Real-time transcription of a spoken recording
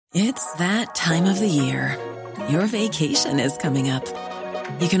It's that time of the year. Your vacation is coming up.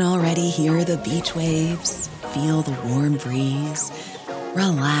 You can already hear the beach waves, feel the warm breeze,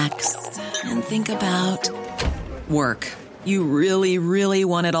 relax, and think about work. You really, really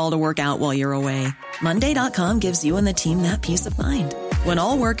want it all to work out while you're away. Monday.com gives you and the team that peace of mind. When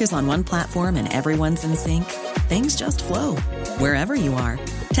all work is on one platform and everyone's in sync, things just flow. Wherever you are,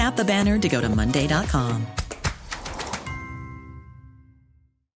 tap the banner to go to Monday.com.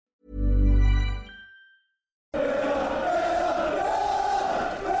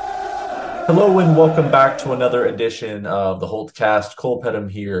 Hello and welcome back to another edition of the Holtcast. Cole Pedham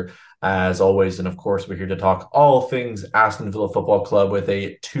here, as always, and of course we're here to talk all things Aston Villa Football Club with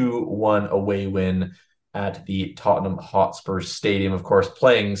a 2-1 away win at the Tottenham Hotspur Stadium. Of course,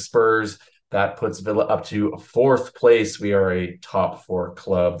 playing Spurs, that puts Villa up to fourth place. We are a top four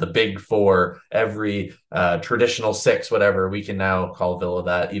club, the big four, every traditional six, whatever. We can now call Villa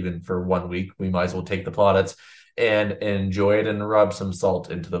that even for 1 week. We might as well take the plaudits and enjoy it and rub some salt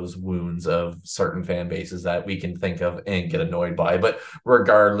into those wounds of certain fan bases that we can think of and get annoyed by. But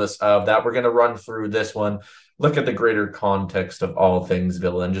regardless of that, we're going to run through this one, look at the greater context of all things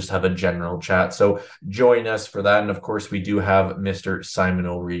Villa, and just have a general chat. So join us for that. And of course, we do have Mr. Simon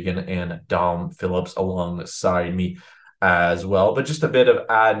O'Regan and Dom Phillips alongside me as well. But just a bit of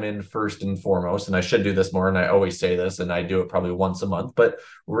admin first and foremost, and I should do this more, and I always say this, and I do it probably once a month, but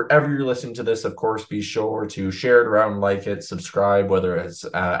wherever you're listening to this, of course, be sure to share it around, like it, subscribe, whether it's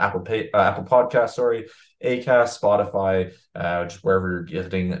Apple Podcast, Acast, Spotify, just wherever you're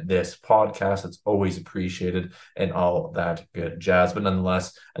getting this podcast. It's always appreciated and all that good jazz. But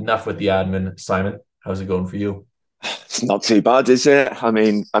nonetheless, enough with the admin. Simon, how's it going for you? It's not too bad, is it? I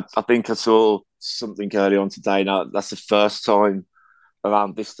mean, I think I saw something early on today. Now, that's the first time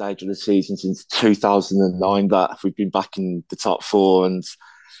around this stage of the season since 2009 that we've been back in the top four. And,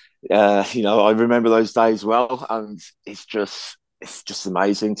 I remember those days well. And it's just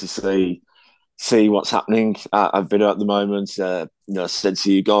amazing to see what's happening at Villa at the moment. I said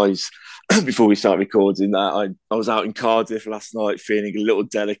to you guys before we start recording that I was out in Cardiff last night feeling a little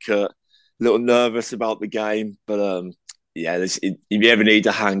delicate, a little nervous about the game. But if you ever need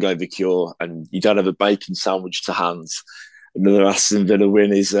a hangover cure and you don't have a bacon sandwich to hand, another Aston Villa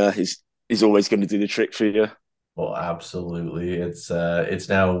win is always going to do the trick for you. Well, absolutely. It's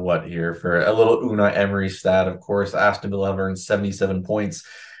now what here for a little Unai Emery stat. Of course, Aston Villa have earned 77 points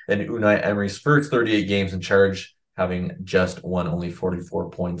in Unai Emery's first 38 games in charge, having just won only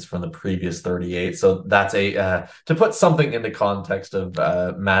 44 points from the previous 38. So that's to put something in the context of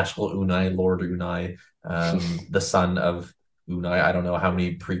magical Unai, Lord Unai, the son of Unai. I don't know how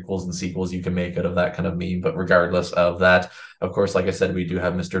many prequels and sequels you can make out of that kind of meme, but regardless of that, of course, like I said, we do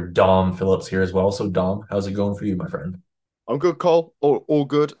have Mr. Dom Phillips here as well. So Dom, how's it going for you, my friend? I'm good, Cole. All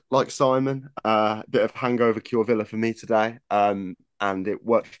good, like Simon. Bit of hangover cure Villa for me today. And it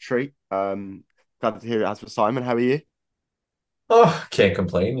worked a treat. Glad to hear it as for Simon. How are you? Oh, can't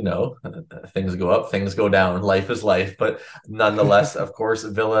complain. Things go up, things go down. Life is life. But nonetheless, of course,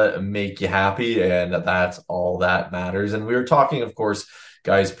 Villa make you happy, and that's all that matters. And we were talking, of course,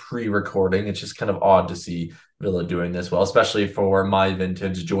 guys, pre-recording. It's just kind of odd to see Villa doing this well, especially for my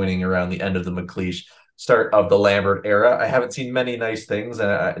vintage joining around the end of the McLeish start of the Lambert era. I haven't seen many nice things.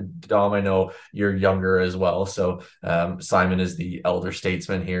 And Dom, I know you're younger as well. So Simon is the elder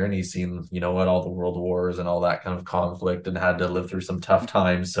statesman here, and he's seen, all the world wars and all that kind of conflict and had to live through some tough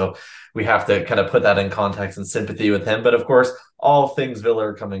times. So we have to kind of put that in context and sympathy with him. But of course, all things Villa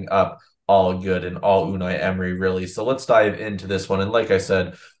are coming up, all good and all Unai Emery, really. So let's dive into this one. And like I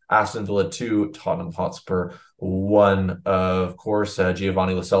said, Aston Villa 2, Tottenham Hotspur 1. Of course,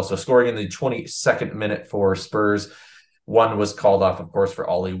 Giovanni Lo Celso scoring in the 22nd minute for Spurs. One was called off, of course, for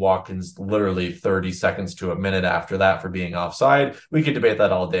Ollie Watkins, literally 30 seconds to a minute after that for being offside. We could debate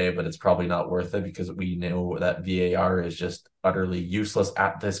that all day, but it's probably not worth it because we know that VAR is just utterly useless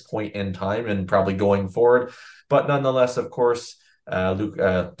at this point in time and probably going forward. But nonetheless, of course,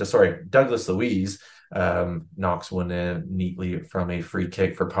 Douglas Luiz knocks one in neatly from a free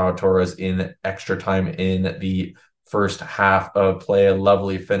kick for Pau Torres in extra time in the first half of play. A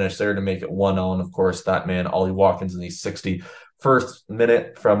lovely finish there to make it 1-1. Of course, that man, Ollie Watkins, in the 61st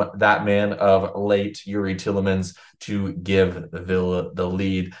minute from that man of late, Yuri Tillemans, to give Villa the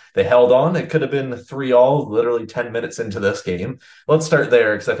lead. They held on. It could have been 3-3, literally 10 minutes into this game. Let's start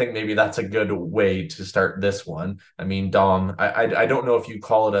there because I think maybe that's a good way to start this one. I mean, Dom, I don't know if you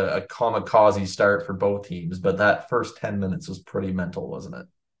call it a kamikaze start for both teams, but that first 10 minutes was pretty mental, wasn't it?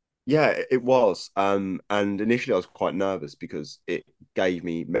 Yeah, it was. And initially I was quite nervous because it gave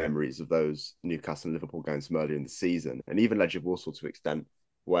me memories of those Newcastle and Liverpool games from earlier in the season, and even Legia Warsaw to an extent.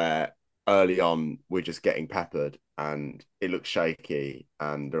 where early on we're just getting peppered and it looks shaky.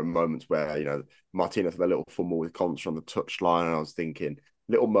 And there are moments where, Martinez had a little fumble with Contra on the touchline. And I was thinking,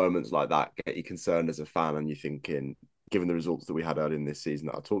 little moments like that get you concerned as a fan. And you're thinking, given the results that we had early in this season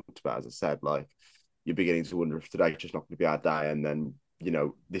that I talked about, as I said, like, you're beginning to wonder if today's just not going to be our day. And then,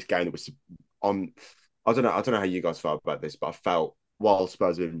 this game that was on, I don't know how you guys felt about this, but I felt while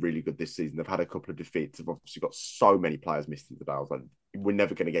Spurs have been really good this season, they've had a couple of defeats. They've obviously got so many players missing today. I was like, we're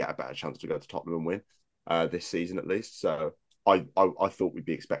never going to get a better chance to go to Tottenham and win this season at least. So I thought we'd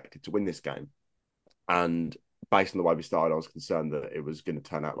be expected to win this game. And based on the way we started, I was concerned that it was going to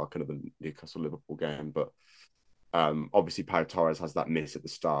turn out like another Newcastle-Liverpool game. But obviously, Pau Torres has that miss at the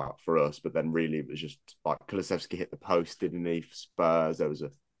start for us. But then really it was just like Kulusevski hit the post, didn't he, for Spurs? There was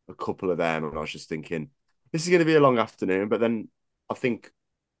a couple of them. And I was just thinking, this is going to be a long afternoon. But then I think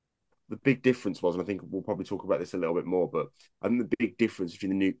the big difference was, and I think we'll probably talk about this a little bit more, but I think the big difference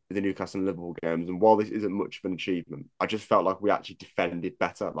between the Newcastle and Liverpool games, and while this isn't much of an achievement, I just felt like we actually defended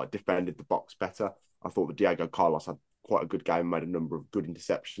better, like defended the box better. I thought that Diego Carlos had quite a good game, made a number of good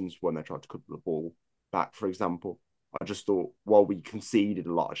interceptions when they tried to cut the ball back, for example. I just thought while we conceded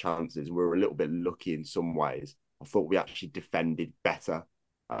a lot of chances, we were a little bit lucky in some ways. I thought we actually defended better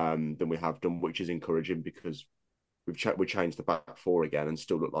than we have done, which is encouraging because we changed the back four again and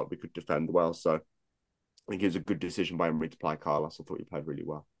still looked like we could defend well. So I think it was a good decision by Emery to play Carlos. I thought he played really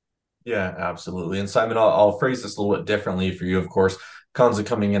well. Yeah, absolutely. And Simon, I'll phrase this a little bit differently for you. Of course, Konza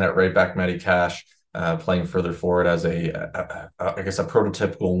coming in at right back, Matty Cash playing further forward as I guess a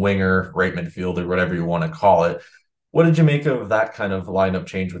prototypical winger, right midfielder, whatever you want to call it. What did you make of that kind of lineup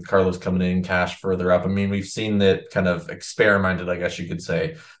change with Carlos coming in, Cash further up? I mean, we've seen that kind of experimented, I guess you could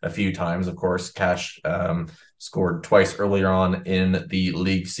say, a few times. Of course, Cash scored twice earlier on in the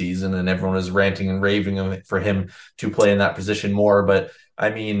league season, and everyone was ranting and raving for him to play in that position more. But I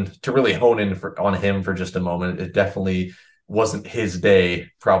mean, to really hone in on him for just a moment, it definitely wasn't his day,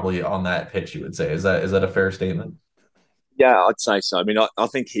 probably on that pitch. You would say, is that a fair statement? Yeah, I'd say so. I mean, I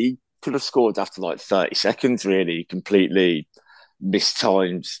think he could have scored after like 30 seconds, really. He completely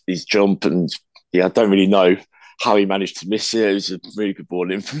mistimed his jump. And yeah, I don't really know how he managed to miss it. It was a really good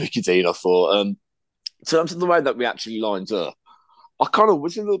ball in from Lucadine, I thought. In terms of the way that we actually lined up, I kind of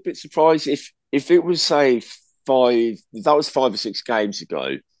was a little bit surprised if it was, say, that was 5 or 6 games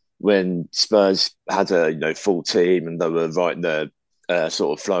ago when Spurs had a full team and they were right in the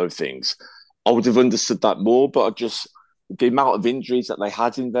sort of flow of things. I would have understood that more, but the amount of injuries that they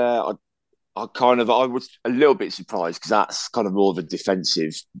had in there, I was a little bit surprised because that's kind of more of a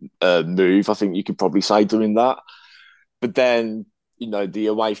defensive move. I think you could probably say doing that. But then, the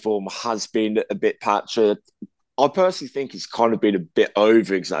away form has been a bit patchy. I personally think it's kind of been a bit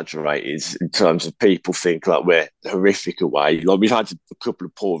over exaggerated in terms of people think like we're horrific away. Like we've had a couple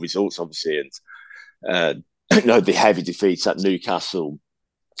of poor results, obviously, and the heavy defeats at Newcastle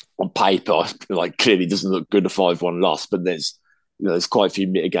on paper, like clearly doesn't look good, a 5-1 loss, but there's quite a few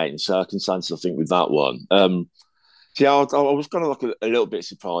mitigating circumstances, I think, with that one. So yeah, I was kind of like a little bit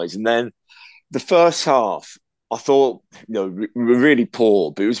surprised. And then the first half, I thought, we were really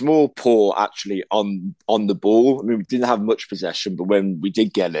poor, but it was more poor actually on the ball. I mean, we didn't have much possession, but when we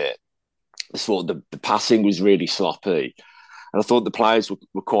did get it, I thought the passing was really sloppy. And I thought the players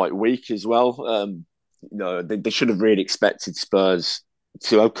were quite weak as well. They should have really expected Spurs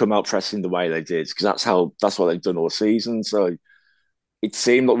to have come out pressing the way they did, because that's what they've done all season. So it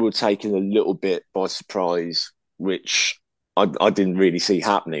seemed like we were taken a little bit by surprise, which I didn't really see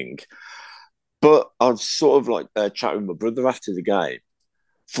happening. But I was sort of like chatting with my brother after the game.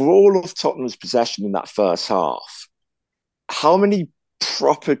 For all of Tottenham's possession in that first half, how many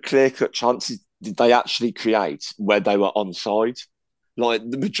proper clear-cut chances did they actually create where they were onside? Like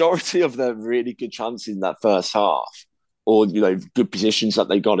the majority of their really good chances in that first half, or good positions that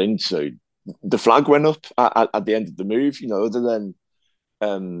they got into, the flag went up at the end of the move. Other than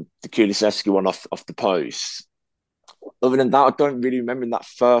the Kulusevski one off the post. Other than that, I don't really remember in that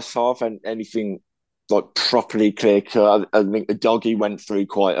first half and anything like properly clear cut. I think the doggy went through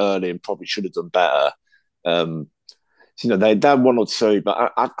quite early and probably should have done better. They had one or two,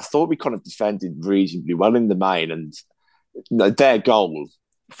 but I thought we kind of defended reasonably well in the main. And their goal,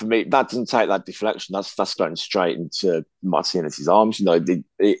 for me, that doesn't take that deflection. That's going straight into Martinez's arms.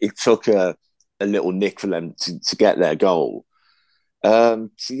 It took a little nick for them to get their goal. So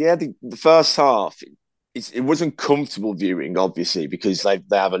yeah, the first half, it wasn't comfortable viewing, obviously, because they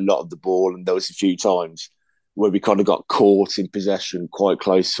have a lot of the ball, and there was a few times where we kind of got caught in possession quite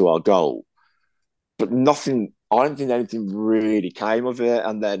close to our goal. But nothing, I don't think anything really came of it.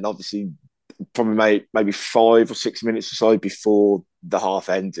 And then obviously probably maybe 5 or 6 minutes or so before the half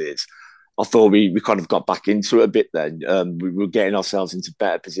ended, I thought we kind of got back into it a bit then. We were getting ourselves into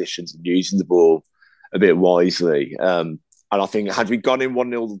better positions and using the ball a bit wisely. And I think had we gone in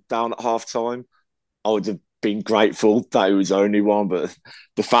 1-0 down at half time, I would have been grateful that it was only one. But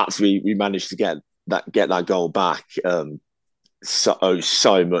the fact we managed to get that goal back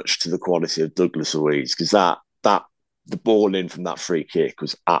so much to the quality of Douglas Luiz, because that the ball in from that free kick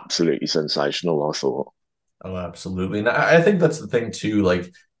was absolutely sensational, I thought. Oh, absolutely. And I think that's the thing too.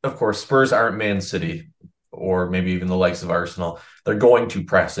 Like, of course, Spurs aren't Man City or maybe even the likes of Arsenal. They're going to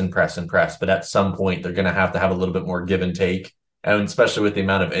press and press and press, but at some point they're going to have a little bit more give and take. And especially with the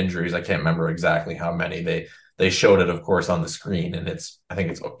amount of injuries, I can't remember exactly how many they showed it, of course, on the screen, and I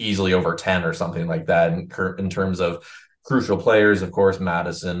think it's easily over 10 or something like that in terms of crucial players. Of course,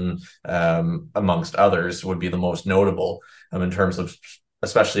 Madison, amongst others, would be the most notable in terms of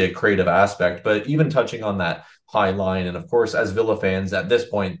especially a creative aspect. But even touching on that high line, and of course, as Villa fans at this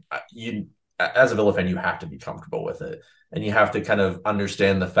point, as a Villa fan, you have to be comfortable with it. And you have to kind of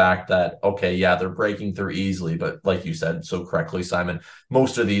understand the fact that, okay, yeah, they're breaking through easily, but like you said so correctly, Simon,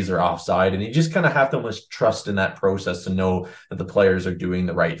 most of these are offside. And you just kind of have to almost trust in that process to know that the players are doing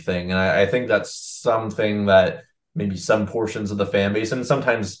the right thing. And I think that's something that maybe some portions of the fan base, and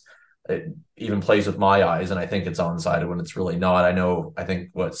sometimes it even plays with my eyes, and I think it's onside when it's really not. I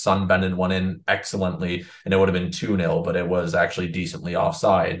think what Son Bennett went in excellently, and it would have been 2-0, but it was actually decently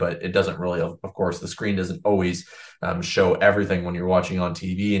offside. But it doesn't really, of course, the screen doesn't always show everything when you're watching on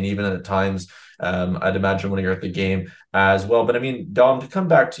TV, and even at times, I'd imagine when you're at the game as well. But I mean, Dom, to come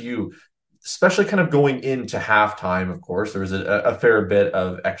back to you, especially kind of going into halftime, of course, there was a fair bit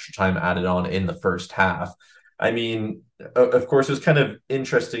of extra time added on in the first half. I mean, of course, it was kind of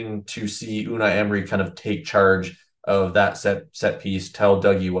interesting to see Unai Emery kind of take charge of that set piece, tell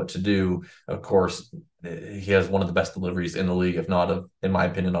Dougie what to do. Of course, he has one of the best deliveries in the league, if not, in my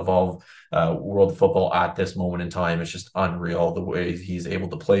opinion, of all world football at this moment in time. It's just unreal the way he's able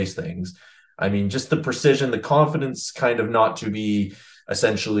to place things. I mean, just the precision, the confidence, kind of not to be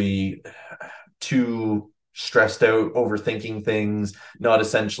essentially too stressed out, overthinking things, not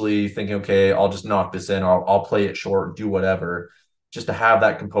essentially thinking, okay, I'll just knock this in, or I'll play it short, do whatever. Just to have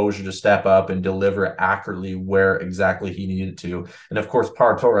that composure to step up and deliver accurately where exactly he needed to. And of course,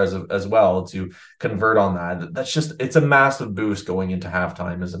 Par Torres as well to convert on that. That's just, it's a massive boost going into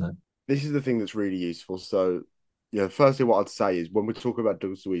halftime, isn't it? This is the thing that's really useful. So, firstly, what I'd say is when we're talking about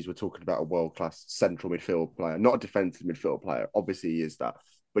Douglas Luiz, we're talking about a world-class central midfield player, not a defensive midfield player. Obviously, he is that.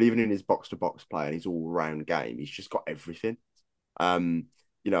 But even in his box-to-box play and his all-round game, he's just got everything. And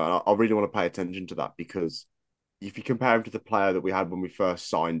I really want to pay attention to that, because if you compare him to the player that we had when we first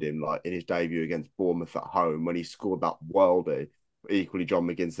signed him, like in his debut against Bournemouth at home, when he scored that worldie, equally John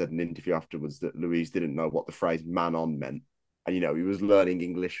McGinn said in an interview afterwards that Luiz didn't know what the phrase "man on" meant, and he was learning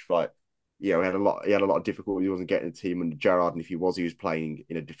English. Like, he had a lot of difficulty. He wasn't getting a team under Gerrard, and if he was playing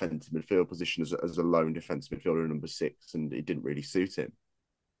in a defensive midfield position as a lone defensive midfielder, number 6, and it didn't really suit him.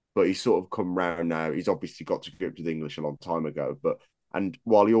 But he's sort of come round now. He's obviously got to grips with English a long time ago. And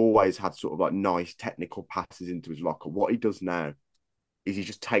while he always had sort of like nice technical passes into his locker, what he does now is he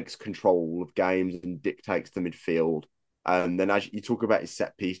just takes control of games and dictates the midfield. And then as you talk about his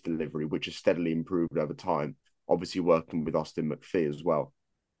set piece delivery, which has steadily improved over time, obviously working with Austin McPhee as well.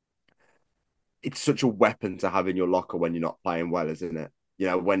 It's such a weapon to have in your locker when you're not playing well, isn't it?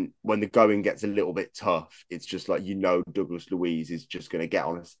 When the going gets a little bit tough, it's just like, Douglas Luiz is just going to get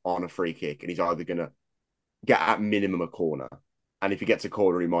on a free kick, and he's either going to get at minimum a corner, and if he gets a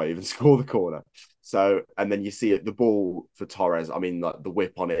corner, he might even score the corner. So, and then you see the ball for Torres. I mean, like the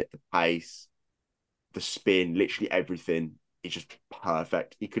whip on it, the pace, the spin, literally everything is just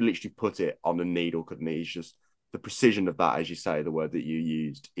perfect. He could literally put it on the needle, couldn't he? It's just the precision of that, as you say, the word that you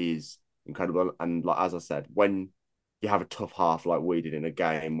used, is incredible. And like as I said, when you have a tough half like we did in a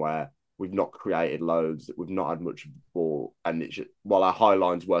game where we've not created loads, that we've not had much of the ball, and it's just, while our high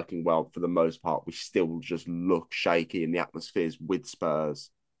line's working well for the most part, we still just look shaky in the atmospheres with Spurs.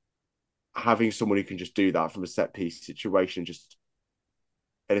 Having someone who can just do that from a set piece situation, just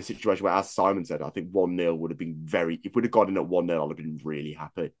in a situation where, as Simon said, I think 1-0 would have been if we'd have got in at 1-0, I'd have been really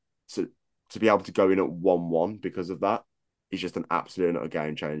happy. So to be able to go in at 1-1 because of that is just an absolute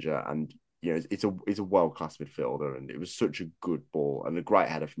game changer. And it's a world-class midfielder, and it was such a good ball and a great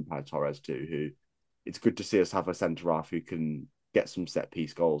header from Pau Torres too, who it's good to see us have a centre-half who can get some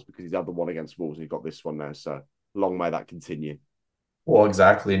set-piece goals, because he's had the one against Wolves and he got this one now, so long may that continue. Well,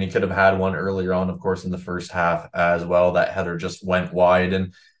 exactly. And he could have had one earlier on, of course, in the first half as well. That header just went wide.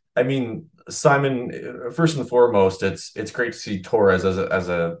 And I mean, Simon, first and foremost, it's great to see Torres as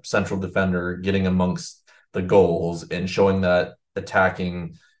a central defender getting amongst the goals and showing that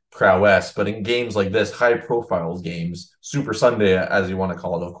attacking prowess. But in games like this, high profile games, Super Sunday, as you want to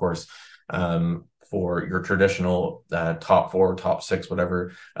call it, of course, for your traditional top four, top six,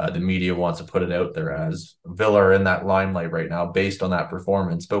 whatever the media wants to put it out there as. Villa are in that limelight right now based on that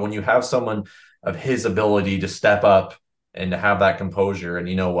performance. But when you have someone of his ability to step up and to have that composure, and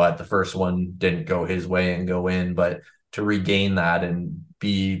you know what, the first one didn't go his way and go in, but to regain that and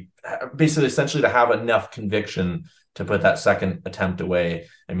be basically essentially to have enough conviction to put that second attempt away.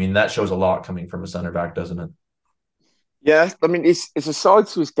 I mean, that shows a lot coming from a center back, doesn't it? Yeah, I mean, it's a side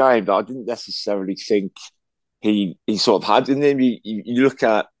to his game that I didn't necessarily think he sort of had in him. You look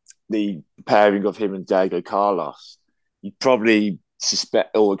at the pairing of him and Diego Carlos, you probably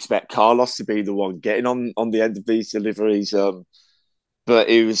suspect or expect Carlos to be the one getting on the end of these deliveries. But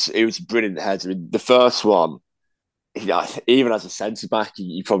it was a brilliant header. I mean, the first one, even as a centre back,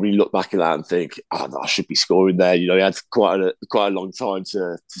 you probably look back at that and think, "Oh, no, I should be scoring there." You know, he had quite a long time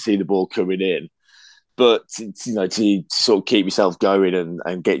to see the ball coming in, but to sort of keep yourself going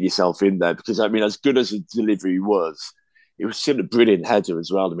and get yourself in there, because I mean, as good as the delivery was, it was still a brilliant header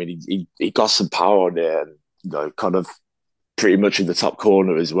as well. I mean, he got some power on it, and kind of pretty much in the top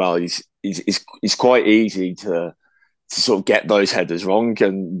corner as well. He's quite easy to sort of get those headers wrong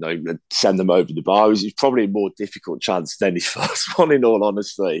and send them over the bar. It was probably a more difficult chance than his first one, in all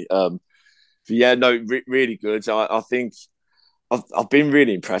honesty. But yeah, no, really good. I think I've been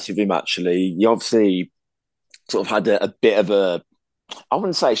really impressed with him, actually. He obviously sort of had a bit of I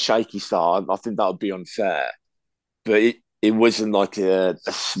wouldn't say a shaky start. I think that would be unfair, but it wasn't like a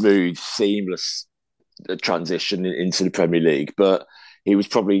smooth, seamless transition into the Premier League. But he was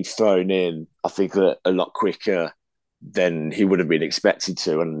probably thrown in, I think, a lot quicker than he would have been expected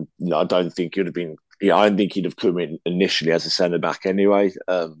to. And I don't think he'd have been. I don't think he'd have come in initially as a centre back anyway.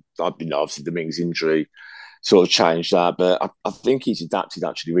 Obviously the Mings injury sort of changed that, but I think he's adapted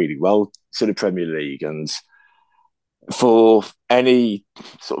actually really well to the Premier League. And for any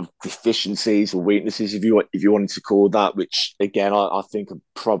sort of deficiencies or weaknesses, if you wanted to call that, which again I think are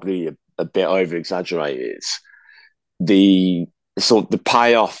probably a bit over exaggerated, the sort of the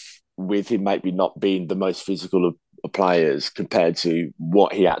payoff with him maybe not being the most physical of players compared to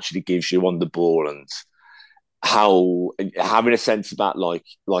what he actually gives you on the ball, and how having a centre back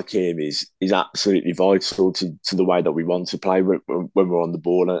like him is absolutely vital to the way that we want to play when we're on the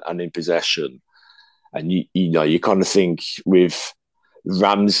ball and in possession. And you kind of think with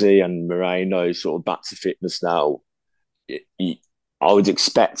Ramsey and Moreno sort of back to fitness now, I would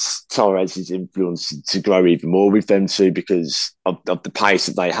expect Torres' influence to grow even more with them too, because of the pace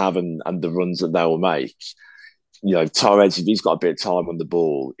that they have and the runs that they will make. Torres, if he's got a bit of time on the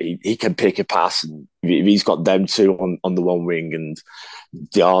ball, he can pick a pass, and if he's got them two on the one wing and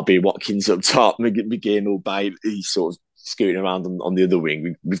Diaby, Watkins up top, McGinn or Babe, he's sort of scooting around on the other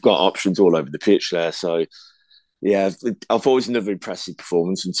wing. We've got options all over the pitch there. So, yeah, I thought it was another impressive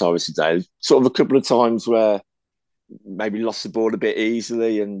performance from Torres today. Sort of a couple of times where maybe lost the ball a bit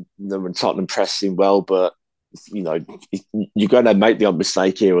easily, and when Tottenham pressed him well, but you're going to make the odd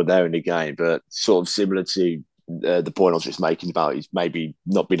mistake here or there in the game. But sort of similar to the point I was just making about he's maybe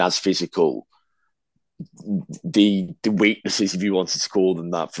not been as physical. The weaknesses, if you wanted to call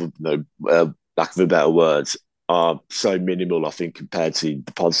them that, for lack of a better word, are so minimal, I think, compared to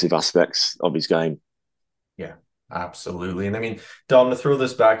the positive aspects of his game. Yeah, absolutely. And I mean, Dom, to throw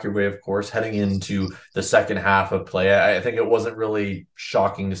this back your way, of course, heading into the second half of play, I think it wasn't really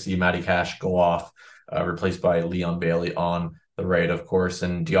shocking to see Matty Cash go off, replaced by Leon Bailey on the right, of course.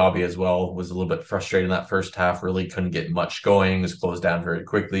 And Diaby as well was a little bit frustrated in that first half, really couldn't get much going, was closed down very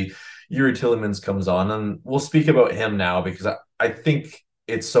quickly. Yuri Tillemans comes on, and we'll speak about him now because I think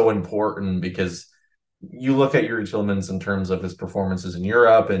it's so important, because you look at Yuri Tillemans in terms of his performances in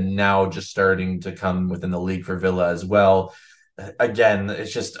Europe and now just starting to come within the league for Villa as well. Again,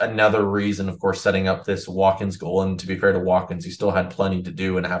 it's just another reason, of course, setting up this Watkins goal. And to be fair to Watkins, he still had plenty to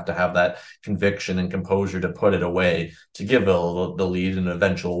do and have to have that conviction and composure to put it away to give Villa the lead and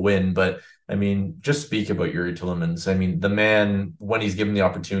eventual win. But I mean, just speak about Yuri Tillemans. I mean, the man, when he's given the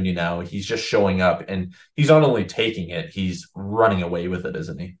opportunity now, he's just showing up, and he's not only taking it, he's running away with it,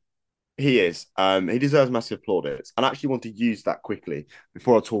 isn't he? He is. He deserves massive plaudits. And I actually want to use that quickly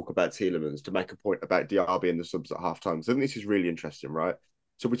before I talk about Tielemans to make a point about Diaby and the subs at halftime. So I think this is really interesting, right?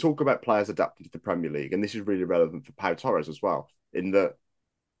 So we talk about players adapting to the Premier League, and this is really relevant for Pau Torres as well. In that,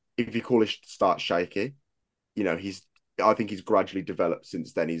 if you call his start shaky, I think he's gradually developed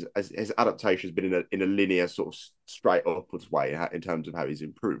since then. His adaptation has been in a linear sort of straight upwards way in terms of how he's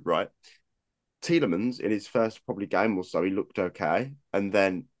improved, right? Tielemans in his first probably game or so, he looked okay, and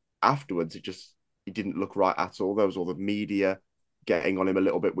then afterwards, he didn't look right at all. There was all the media getting on him a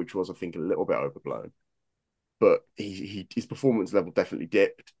little bit, which was, I think, a little bit overblown. But his performance level definitely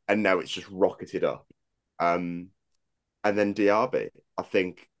dipped, and now it's just rocketed up. And then Diaby, I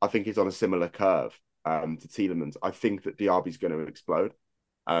think he's on a similar curve to Tielemans. I think that Diaby's going to explode.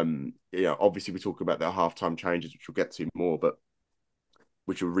 Obviously we talk about their halftime changes, which we'll get to more, but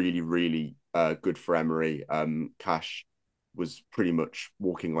which are really, really good for Emery. Cash was pretty much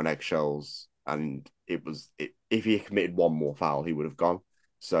walking on eggshells, and if he had committed one more foul, he would have gone.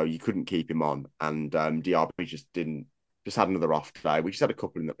 So you couldn't keep him on, and Diaby just had another off day. We just had a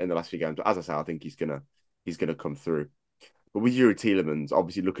couple in the last few games, but as I say, I think he's gonna come through. But with Yuri Tielemans,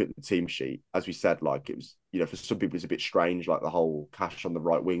 obviously look at the team sheet. As we said, like it was, for some people it's a bit strange, like the whole Cash on the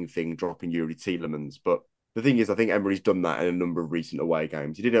right wing thing, dropping Yuri Tielemans. But the thing is, I think Emery's done that in a number of recent away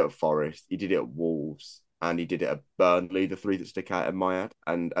games. He did it at Forest, he did it at Wolves, and he did it at Burnley, the three that stick out in my head.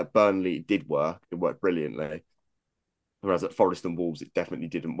 And at Burnley, it did work. It worked brilliantly. Whereas at Forest and Wolves, it definitely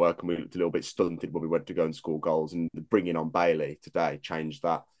didn't work. And we looked a little bit stunted when we went to go and score goals. And bringing on Bailey today changed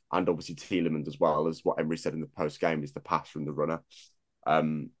that. And obviously Tielemans as well, as what Emery said in the post-game, is the pass from the runner.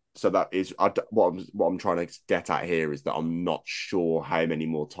 So that is what I'm trying to get at here is that I'm not sure how many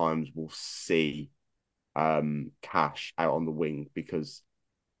more times we'll see Cash out on the wing, because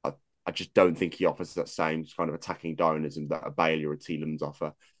I just don't think he offers that same kind of attacking dynamism that a Bailey or a Tielemans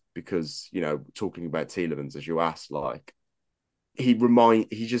offer. Because, talking about Tielemans, as you asked, like he reminds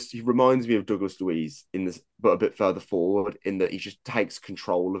me of Douglas Luiz in this, but a bit further forward, in that he just takes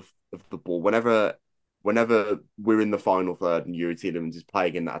control of the ball. Whenever we're in the final third and Yuri Tielemans is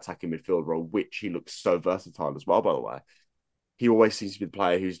playing in that attacking midfield role, which he looks so versatile as well, by the way, he always seems to be the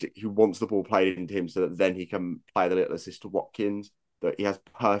player who wants the ball played into him so that then he can play the little assist to Watkins. That he has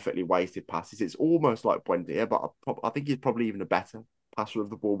perfectly wasted passes. It's almost like Buendia, but I think he's probably even a better passer of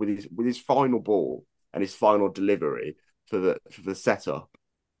the ball with his final ball and his final delivery for the setup.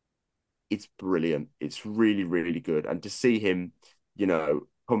 It's brilliant. It's really, really good. And to see him,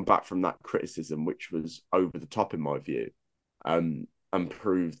 come back from that criticism, which was over the top in my view, and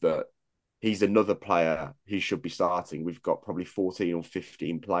prove that he's another player he should be starting. We've got probably 14 or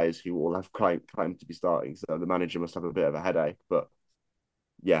 15 players who all have claimed to be starting. So the manager must have a bit of a headache. But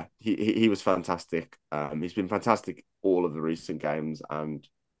yeah, he was fantastic. He's been fantastic all of the recent games. And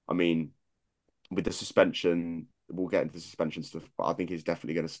I mean, with the suspension, we'll get into the suspension stuff, but I think he's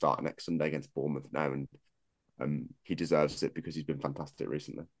definitely going to start next Sunday against Bournemouth now. And he deserves it because he's been fantastic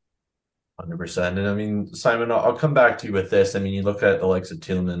recently. 100%. And I mean, Simon, I'll come back to you with this. I mean, you look at the likes of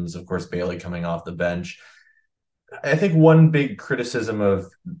Tielemans, of course, Bailey coming off the bench. I think one big criticism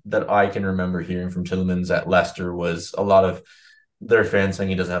that I can remember hearing from Tielemans at Leicester was a lot of their fans saying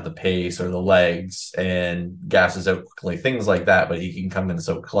he doesn't have the pace or the legs and gasses out quickly, things like that, but he can come in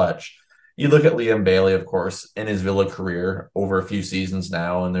so clutch. You look at Liam Bailey, of course, in his Villa career over a few seasons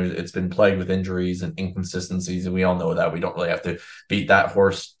now, and it's been plagued with injuries and inconsistencies, and we all know that. We don't really have to beat that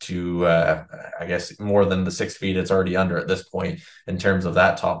horse to, I guess, more than the 6 feet it's already under at this point in terms of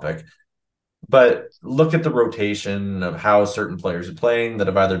that topic. But look at the rotation of how certain players are playing that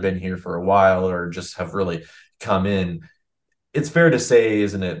have either been here for a while or just have really come in. It's fair to say,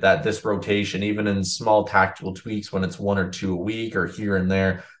 isn't it, that this rotation, even in small tactical tweaks when it's 1 or 2 a week or here and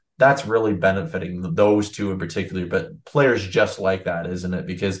there, that's really benefiting those two in particular, but players just like that, isn't it?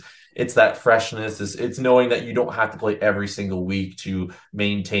 Because it's that freshness, it's knowing that you don't have to play every single week to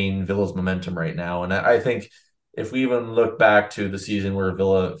maintain Villa's momentum right now. And I think if we even look back to the season where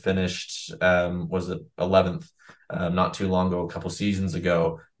Villa finished, was it 11th? Not too long ago, a couple seasons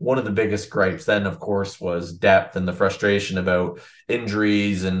ago. One of the biggest gripes then, of course, was depth and the frustration about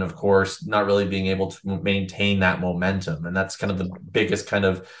injuries and, of course, not really being able to maintain that momentum. And that's kind of the biggest kind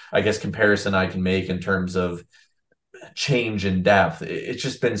of, I guess, comparison I can make in terms of change in depth. It's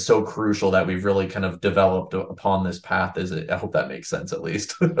just been so crucial that we've really kind of developed upon this path. I hope that makes sense at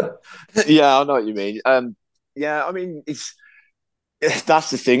least. Yeah, I know what you mean. Yeah, I mean,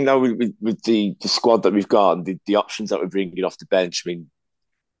 that's the thing though with the squad that we've got and the options that we're bringing off the bench. I mean,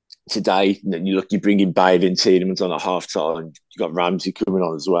 today you bring in Bailey and Tielemans on at half time. You got Ramsey coming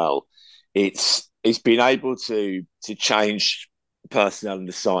on as well. It's been able to change personnel in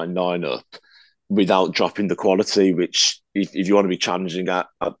the starting lineup without dropping the quality. Which, if you want to be challenging at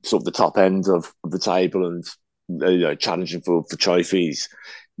sort of the top end of the table and challenging for trophies,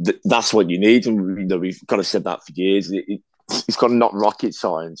 that's what you need. And we've kind of said that for years. It's got not rocket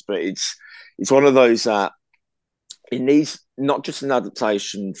science, but it's one of those that it needs not just an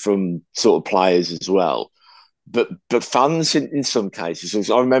adaptation from sort of players as well, but fans in some cases.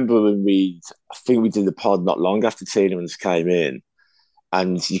 I remember when I think we did the pod not long after Tielemans came in,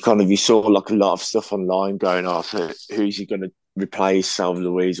 and you saw like a lot of stuff online going off. Who's he going to replace,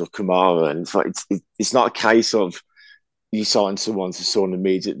 Salvador Luis or Kamara? And it's like it's not a case of you sign someone so someone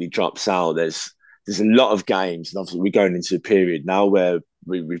immediately drops out. There's a lot of games, and obviously we're going into a period now where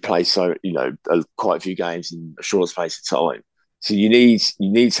we play quite a few games in a short space of time. So you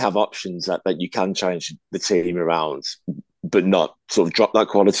need to have options that you can change the team around, but not sort of drop that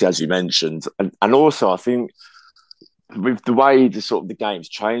quality as you mentioned. And also I think with the way the game's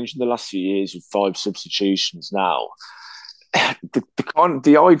changed in the last few years with 5 substitutions now,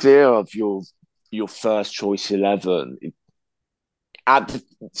 the idea of your first choice 11 at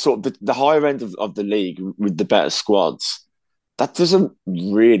the higher end of the league with the better squads, that doesn't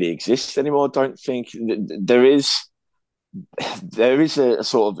really exist anymore. I don't think there is a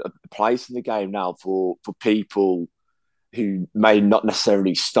sort of a place in the game now for people who may not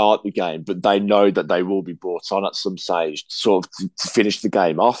necessarily start the game, but they know that they will be brought on at some stage, to finish the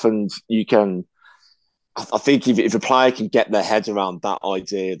game off. And you can, I think, if a player can get their head around that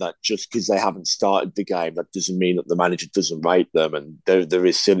idea that just because they haven't started the game, that doesn't mean that the manager doesn't rate them, and there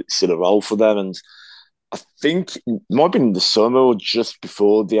is still a role for them. And I think it might have been in the summer or just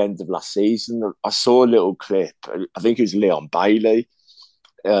before the end of last season, I saw a little clip. I think it was Leon Bailey,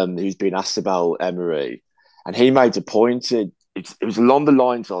 who's been asked about Emery, and he made a point. It was along the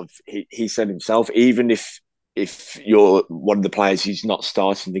lines of he said himself, even if you're one of the players who's not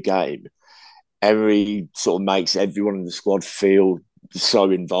starting the game, Emery sort of makes everyone in the squad feel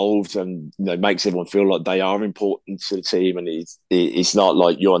so involved, and makes everyone feel like they are important to the team. And it's not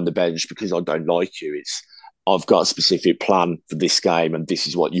like you're on the bench because I don't like you. It's I've got a specific plan for this game, and this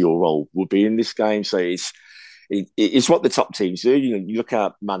is what your role will be in this game. So it's what the top teams do. You look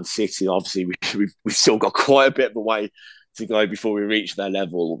at Man City. Obviously, we've still got quite a bit of a way to go before we reach their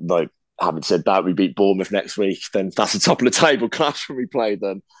level. Though, having said that, we beat Bournemouth next week. Then that's a top of the table clash when we play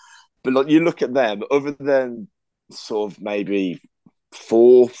them. But you look at them, other than sort of maybe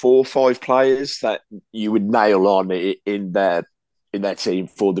four or five players that you would nail on in their team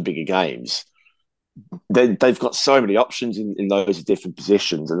for the bigger games, they've got so many options in those different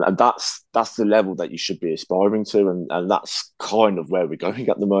positions, and that's the level that you should be aspiring to, and that's kind of where we're going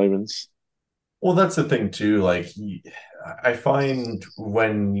at the moment. Well, that's the thing too. Like, I find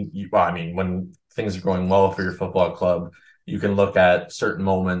when things are going well for your football club, you can look at certain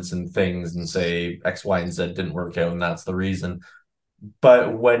moments and things and say X, Y, and Z didn't work out, and that's the reason.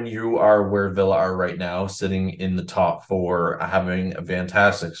 But when you are where Villa are right now, sitting in the top 4, having a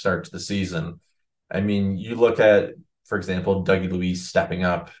fantastic start to the season, I mean, you look at, for example, Dougie Luiz stepping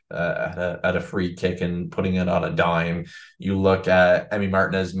up at a free kick and putting it on a dime. You look at Emi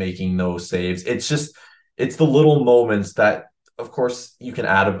Martinez making those saves. It's the little moments that, of course, you can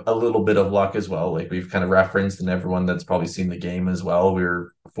add a little bit of luck as well. Like we've kind of referenced, and everyone that's probably seen the game as well, we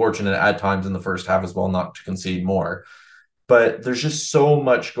were fortunate at times in the first half as well not to concede more. But there's just so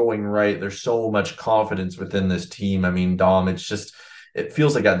much going right. There's so much confidence within this team. I mean, Dom, it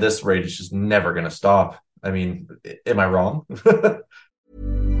feels like at this rate, it's just never going to stop. I mean, am I wrong?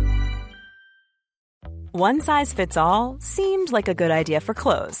 One size fits all seemed like a good idea for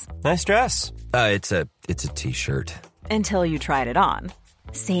clothes. Nice dress. It's a t-shirt. Until you tried it on.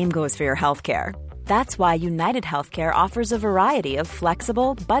 Same goes for your healthcare. That's why United Healthcare offers a variety of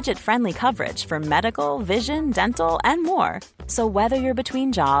flexible, budget-friendly coverage for medical, vision, dental, and more. So whether you're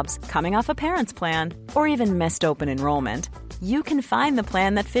between jobs, coming off a parent's plan, or even missed open enrollment, you can find the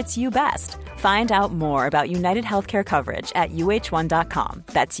plan that fits you best. Find out more about United Healthcare coverage at uh1.com.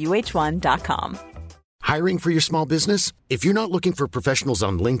 That's uh1.com. Hiring for your small business? If you're not looking for professionals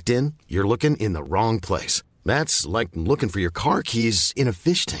on LinkedIn, you're looking in the wrong place. That's like looking for your car keys in a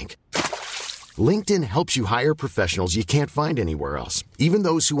fish tank. LinkedIn helps you hire professionals you can't find anywhere else, even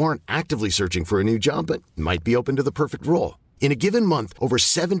those who aren't actively searching for a new job but might be open to the perfect role. In a given month, over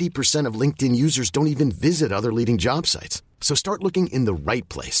 70% of LinkedIn users don't even visit other leading job sites. So start looking in the right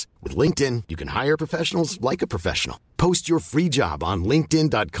place. With LinkedIn, you can hire professionals like a professional. Post your free job on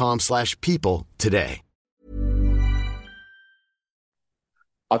linkedin.com/people today.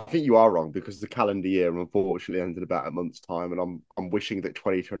 I think you are wrong, because the calendar year unfortunately ended about a month's time, and I'm wishing that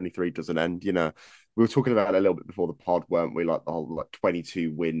 2023 doesn't end. We were talking about it a little bit before the pod, weren't we? Like the whole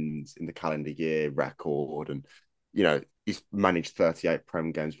 22 wins in the calendar year record, and he's managed 38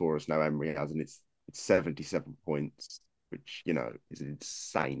 Prem games for us now. Emery has, and it's 77 points, which is an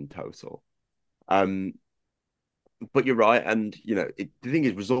insane total. But you're right, and the thing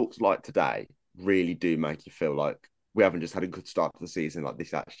is, results like today really do make you feel like we haven't just had a good start to the season. Like,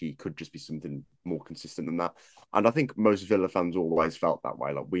 this actually could just be something more consistent than that. And I think most Villa fans always felt that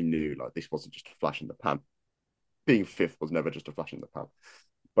way. Like, we knew like this wasn't just a flash in the pan. Being fifth was never just a flash in the pan.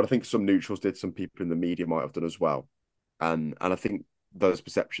 But I think some neutrals did, some people in the media might have done as well. And I think those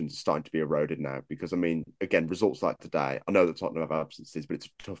perceptions are starting to be eroded now because, I mean, again, results like today, I know that Tottenham have absences, but it's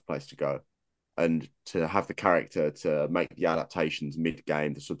a tough place to go. And to have the character to make the adaptations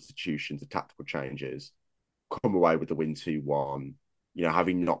mid-game, the substitutions, the tactical changes, come away with the win 2-1, you know,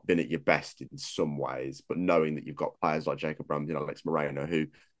 having not been at your best in some ways, but knowing that you've got players like Jacob Ramsey and Alex Moreno who,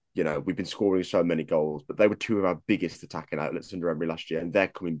 you know, we've been scoring so many goals, but they were two of our biggest attacking outlets under Emery last year, and they're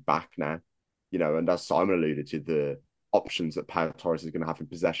coming back now, you know, and as Simon alluded to, the options that Pau Torres is going to have in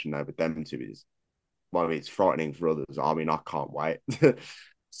possession now with them two is, well, I mean, it's frightening for others. I mean, I can't wait.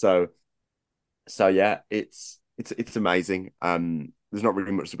 so yeah, it's amazing. There's not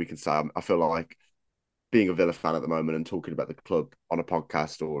really much that we can say. I feel like being a Villa fan at the moment and talking about the club on a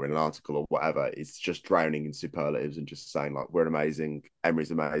podcast or in an article or whatever, it's just drowning in superlatives and just saying like, we're amazing,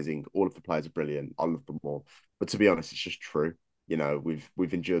 Emery's amazing, all of the players are brilliant, I love them all. But to be honest, it's just true. You know,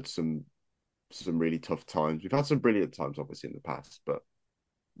 we've endured some really tough times. We've had some brilliant times, obviously, in the past, but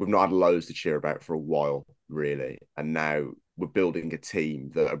we've not had loads to cheer about for a while, really. And now we're building a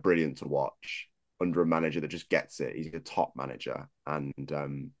team that are brilliant to watch under a manager that just gets it. He's a top manager and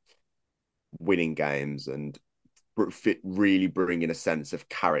winning games and really bringing a sense of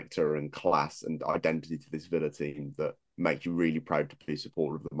character and class and identity to this Villa team that make you really proud to be a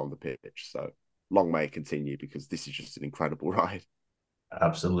supporter of them on the pitch. So long may it continue because this is just an incredible ride.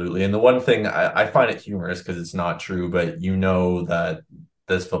 Absolutely. And the one thing I find it humorous because it's not true, but you know that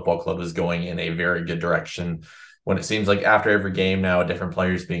this football club is going in a very good direction when it seems like after every game now, a different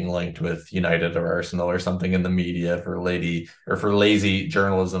player is being linked with United or Arsenal or something in the media for lazy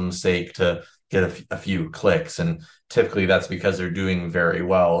journalism's sake to get a few clicks. And typically that's because they're doing very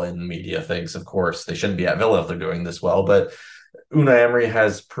well and media thinks, of course, they shouldn't be at Villa if they're doing this well. But Unai Emery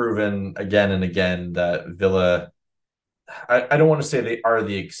has proven again and again that Villa, I don't want to say they are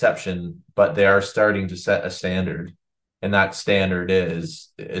the exception, but they are starting to set a standard. And that standard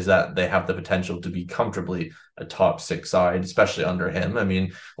is that they have the potential to be comfortably a top six side, especially under him. I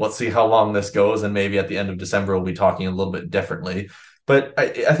mean, let's see how long this goes. And maybe at the end of December, we'll be talking a little bit differently. But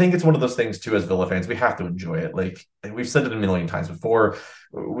I think it's one of those things, too, as Villa fans, we have to enjoy it. Like we've said it a million times before.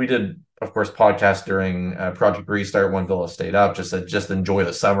 We did, of course, podcast during Project Restart when Villa stayed up, just said, just enjoy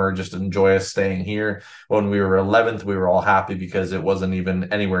the summer, just enjoy us staying here. When we were 11th, we were all happy because it wasn't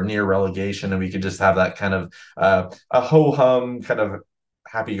even anywhere near relegation. And we could just have that kind of a ho-hum kind of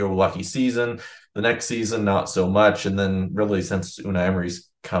happy-go-lucky season. The next season, not so much. And then really since Unai Emery's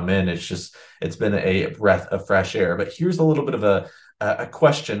come in, it's been a breath of fresh air. But here's a little bit of a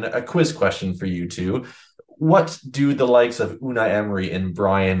quiz question for you two. What do the likes of Unai Emery and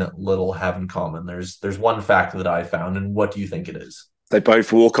Brian Little have in common? There's one fact that I found, and what do you think it is? They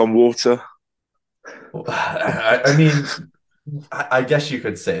both walk on water. I mean, I guess you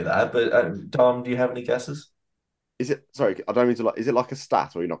could say that, but Tom, do you have any guesses? Is it? Sorry, I don't mean to. Is it like a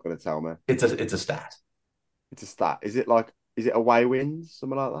stat, or you're not going to tell me? It's a stat. It's a stat. Is it away wins,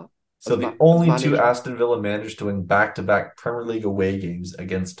 something like that? So the only two Aston Villa managers to win back-to-back Premier League away games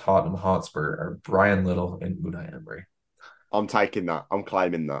against Tottenham Hotspur are Brian Little and Unai Emery. I'm taking that. I'm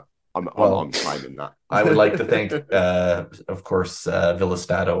claiming that. I'm claiming that. I would like to thank, of course, Villa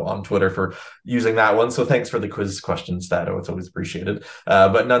Stato on Twitter for using that one. So thanks for the quiz question, Stato. It's always appreciated.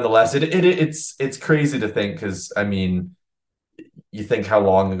 But nonetheless, it's crazy to think because, I mean, you think how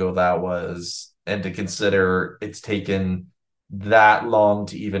long ago that was and to consider it's taken that long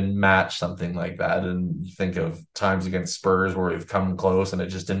to even match something like that. And you think of times against Spurs where we've come close and it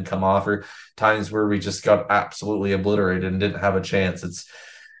just didn't come off, or times where we just got absolutely obliterated and didn't have a chance.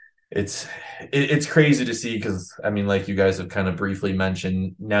 It's crazy to see because, I mean, like you guys have kind of briefly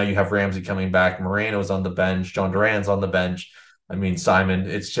mentioned, now you have Ramsey coming back, Moreno's on the bench, John Duran's on the bench. I mean, Simon,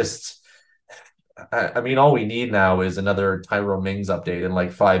 it's just, I mean, all we need now is another Tyrone Mings update in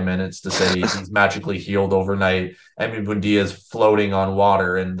like 5 minutes to say he's magically healed overnight. Emi Buendia's floating on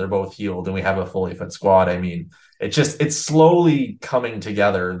water and they're both healed and we have a fully fit squad. I mean, it's slowly coming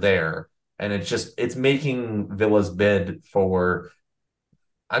together there. And it's making Villa's bid for,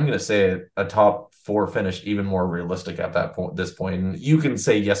 I'm going to say it, a top four finish even more realistic at this point. And you can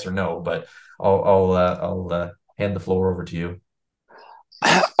say yes or no, but I'll hand the floor over to you.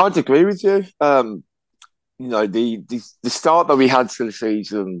 I'd agree with you. You know, the start that we had to the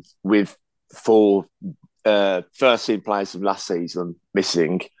season with four first team players from last season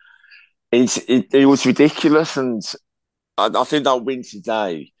missing, it was ridiculous. And I think that win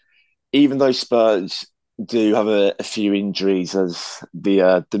today, even though Spurs do have a few injuries, as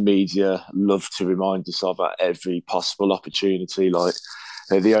the media love to remind us of at every possible opportunity. Like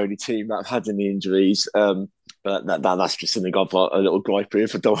they're the only team that have had any injuries. But that's just something I've got a little gripe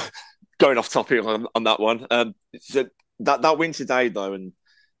with. Going off topic on that one. So that win today though, and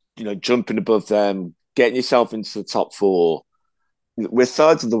jumping above them, getting yourself into the top four. We're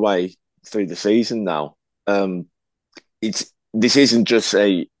thirds of the way through the season now. This isn't just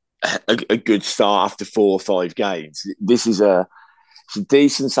a good start after 4 or 5 games. This is it's a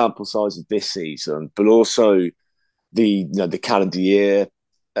decent sample size of this season, but also the calendar year,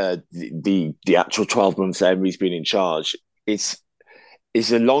 the actual 12 months Emery's been in charge. It's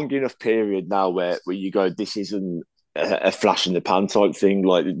a long enough period now where you go, this isn't a flash in the pan type thing.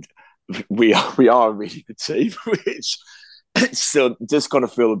 Like we are a really good team, which still just kind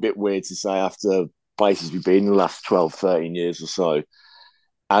of feel a bit weird to say after places we've been in the last 12, 13 years or so.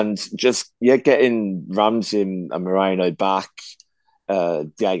 And just, getting Ramsey and Moreno back,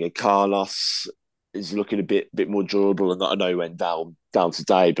 Diego Carlos is looking a bit more durable. And I know he went down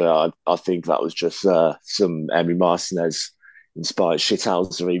today, but I think that was just some Emery Martinez inspired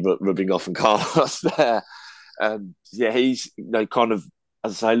shithousery rubbing off on Carlos there. He's kind of,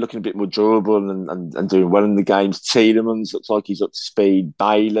 as I say, looking a bit more durable and doing well in the games. Tielemans looks like he's up to speed.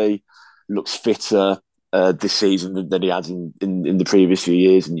 Bailey looks fitter this season than he has in the previous few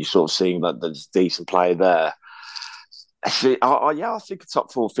years, and you're sort of seeing that there's a decent player there. Actually, I think a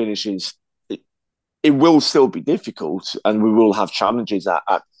top four finish it will still be difficult, and we will have challenges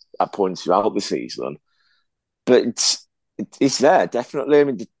at points throughout the season. But it's there, definitely. I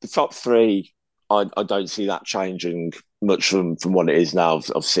mean, the top three, I don't see that changing much from what it is now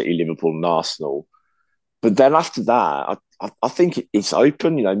of City, Liverpool, and Arsenal. But then after that, I think it's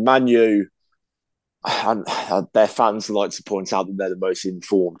open. Man U, and their fans like to point out that they're the most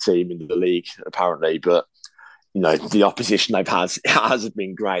informed team in the league, apparently. But the opposition they've had hasn't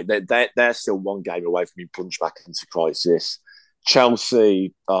been great. They're still one game away from being plunged back into crisis.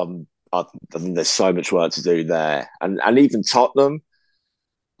 Chelsea, I think there's so much work to do there, and even Tottenham.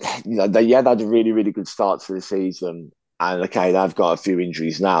 They had a really, really good start to the season, and okay, they've got a few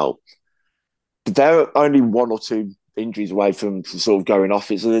injuries now, but they're only 1 or 2 injuries away from sort of going off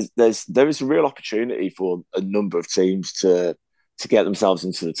it. So there is a real opportunity for a number of teams to get themselves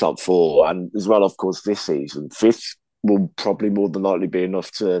into the top four, and as well, of course, this season, fifth will probably more than likely be enough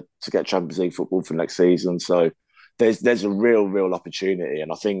to get Champions League football for next season. So there's a real opportunity,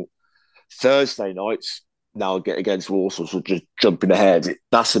 and I think Thursday nights now get against Warsaw, so just jumping ahead,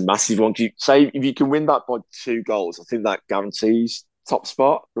 that's a massive one. If you can win that by 2 goals, I think that guarantees top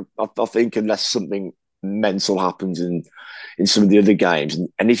spot. I think unless something mental happens in some of the other games,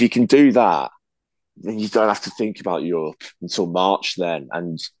 and if you can do that, then you don't have to think about Europe until March. Then,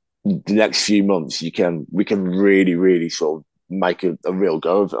 and the next few months, we can really sort of make a real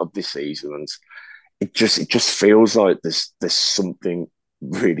go of this season, and it just feels like there's something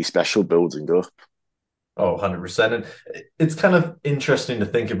really special building up. Oh, 100%. And it's kind of interesting to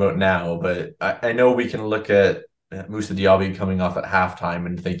think about now, but I know we can look at Moussa Diaby coming off at halftime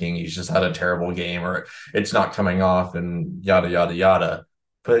and thinking he's just had a terrible game or it's not coming off and yada, yada, yada.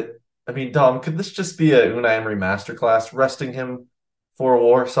 But, I mean, Dom, could this just be a Unai Emery masterclass, resting him for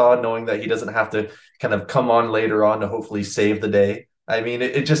Warsaw, knowing that he doesn't have to kind of come on later on to hopefully save the day? I mean,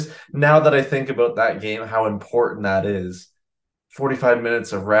 it just, now that I think about that game, how important that is, 45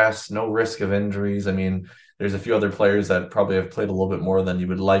 minutes of rest, no risk of injuries. I mean, there's a few other players that probably have played a little bit more than you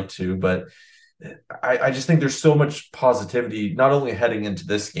would like to, but I just think there's so much positivity, not only heading into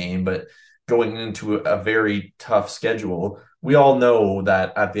this game, but going into a very tough schedule. We all know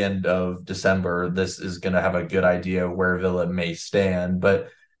that at the end of December, this is going to have a good idea where Villa may stand. But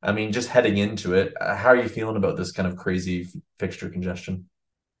I mean, just heading into it, how are you feeling about this kind of crazy fixture congestion?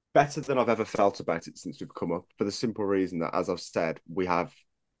 Better than I've ever felt about it since we've come up, for the simple reason that, as I've said, we have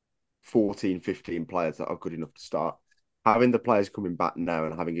 14, 15 players that are good enough to start. Having the players coming back now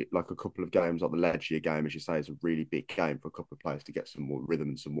and having it like a couple of games like the Legia game, as you say, is a really big game for a couple of players to get some more rhythm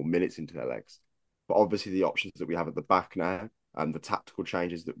and some more minutes into their legs. But obviously the options that we have at the back now and the tactical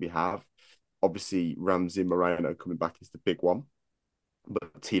changes that we have, obviously Ramsey Moreno coming back is the big one.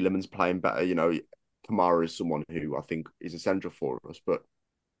 But Tielemans playing better, Kamara is someone who I think is essential for us, but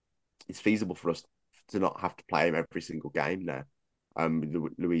it's feasible for us to not have to play him every single game now.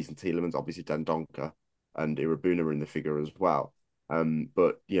 Luiz and Tielemans, obviously Dendoncker and Irabuna are in the figure as well.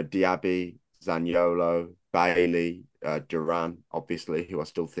 But Diaby, Zaniolo, Bailey, Duran, obviously, who I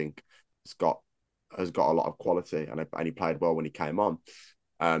still think has got a lot of quality, and he played well when he came on.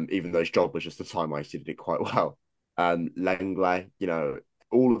 Even though his job was just the time I did it quite well. Lenglet,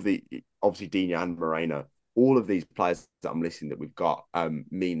 all of the, obviously Digne and Moreno, all of these players that I'm listing that we've got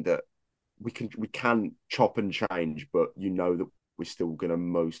mean that we can chop and change, but that we're still going to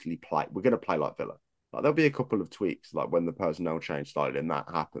mostly play. We're going to play like Villa. Like there'll be a couple of tweaks, like when the personnel change slightly, and that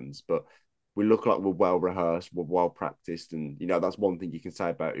happens. But we look like we're well rehearsed, we're well practiced, and that's one thing you can say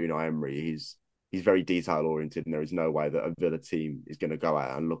about Unai Emery. He's very detail oriented, and there is no way that a Villa team is going to go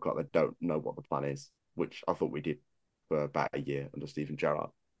out and look like they don't know what the plan is, which I thought we did for about a year under Steven Gerrard.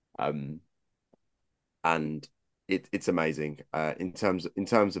 And it's amazing in terms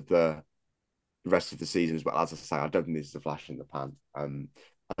of the rest of the season as well. As I say, I don't think this is a flash in the pan.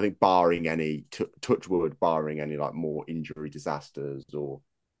 I think barring any touch wood, barring any like more injury disasters or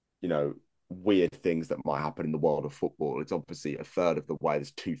weird things that might happen in the world of football, it's obviously a third of the way.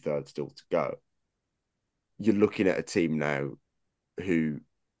 There's 2/3 still to go. You're looking at a team now who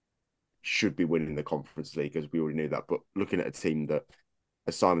should be winning the Conference League, as we already knew that. But looking at a team that,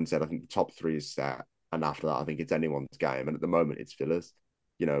 as Simon said, I think the top 3 is set, and after that, I think it's anyone's game. And at the moment, it's Villa's.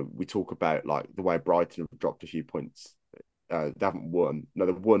 We talk about like the way Brighton have dropped a few points. They haven't won. No,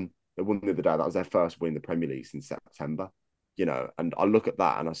 they won. They won the other day. That was their first win in the Premier League since September. And I look at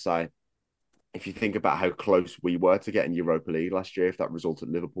that and I say, if you think about how close we were to getting Europa League last year, if that result at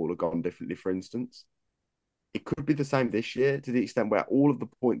Liverpool had gone differently, for instance, it could be the same this year, to the extent where all of the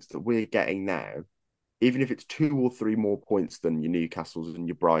points that we're getting now, even if it's 2 or 3 more points than your Newcastles and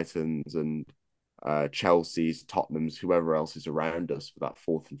your Brightons and Chelsea's, Tottenham's, whoever else is around us for that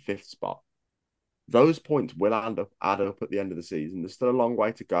 4th and 5th spot, those points will add up at the end of the season. There's still a long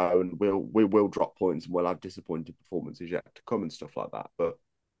way to go, and we will drop points, and we'll have disappointing performances yet to come and stuff like that. But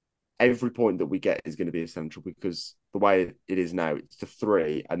every point that we get is going to be essential, because the way it is now, it's to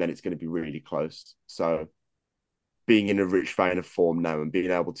 3, and then it's going to be really close. So being in a rich vein of form now and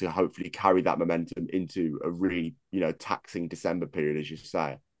being able to hopefully carry that momentum into a really, taxing December period, as you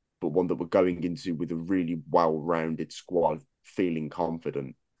say, but one that we're going into with a really well-rounded squad, feeling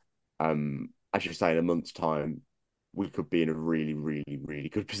confident. As you say, in a month's time, we could be in a really, really, really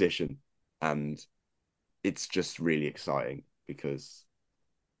good position. And it's just really exciting, because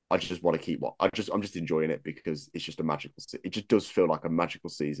I just want to keep I'm just enjoying it, because it's just it just does feel like a magical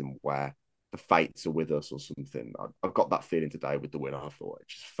season where the fates are with us or something. I've got that feeling today with the win. I thought it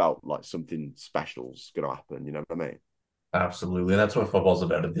just felt like something special's going to happen. You know what I mean? Absolutely. And that's what football's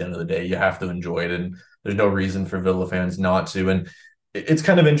about at the end of the day. You have to enjoy it, and there's no reason for Villa fans not to. And it's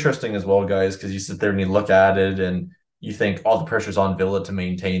kind of interesting as well, guys, because you sit there and you look at it and you think all the pressure's on Villa to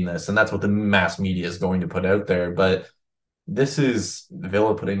maintain this. And that's what the mass media is going to put out there. But this is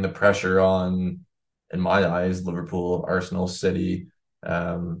Villa putting the pressure on, in my eyes, Liverpool, Arsenal, City,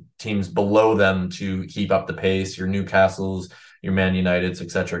 teams below them to keep up the pace, your Newcastles, your Man Uniteds,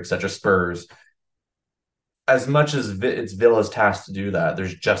 et cetera, Spurs. As much as it's Villa's task to do that,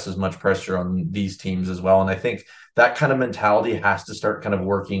 there's just as much pressure on these teams as well. And I think that kind of mentality has to start kind of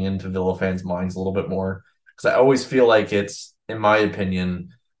working into Villa fans' minds a little bit more. Because I always feel like it's, in my opinion,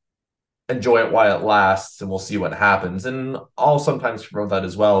 enjoy it while it lasts and we'll see what happens. And I'll sometimes promote that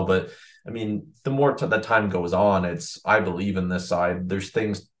as well. But I mean, the more that time goes on, I believe in this side. There's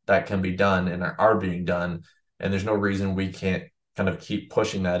things that can be done and are being done. And there's no reason we can't kind of keep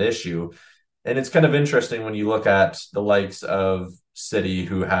pushing that issue. And it's kind of interesting when you look at the likes of City,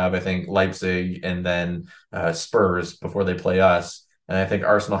 who have, I think, Leipzig and then Spurs before they play us. And I think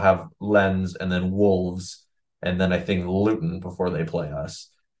Arsenal have Lens and then Wolves, and then I think Luton before they play us.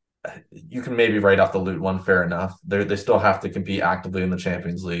 You can maybe write off the Luton one, fair enough. They still have to compete actively in the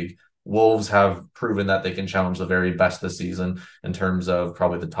Champions League. Wolves have proven that they can challenge the very best this season in terms of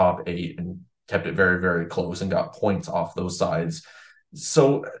probably the top 8, and kept it very, very close and got points off those sides.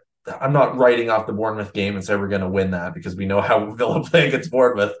 So I'm not writing off the Bournemouth game and say we're going to win that, because we know how Villa play against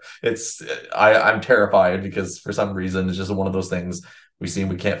Bournemouth. I'm terrified, because for some reason it's just one of those things we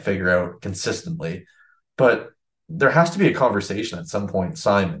can't figure out consistently. But there has to be a conversation at some point,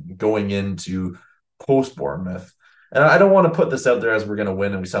 Simon, going into post Bournemouth. And I don't want to put this out there as we're going to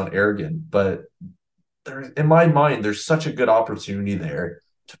win and we sound arrogant, but in my mind, there's such a good opportunity there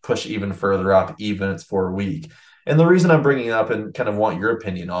to push even further up, even if it's for a week. And the reason I'm bringing it up and kind of want your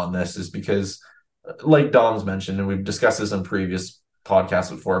opinion on this is because, like Dom's mentioned, and we've discussed this in previous podcasts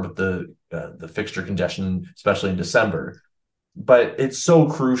before, but the fixture congestion, especially in December. But it's so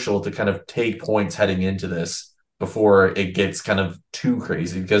crucial to kind of take points heading into this before it gets kind of too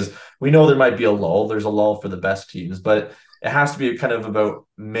crazy, because we know there might be a lull. There's a lull for the best teams, but it has to be kind of about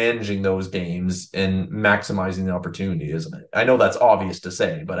managing those games and maximizing the opportunity, isn't it? I know that's obvious to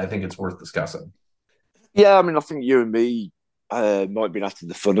say, but I think it's worth discussing. Yeah, I mean, I think you and me might have been after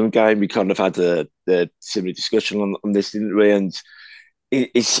the Fulham game. We kind of had a similar discussion on this, didn't we? And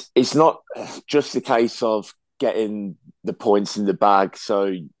it's not just a case of getting the points in the bag.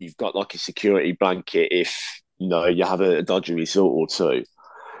 So you've got like a security blanket if you have a dodgy result or two.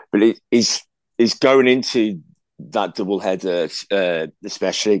 But it's going into that double header,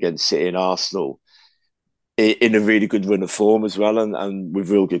 especially against City and Arsenal, in a really good run of form as well, and with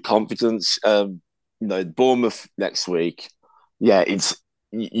real good confidence. Bournemouth next week. Yeah,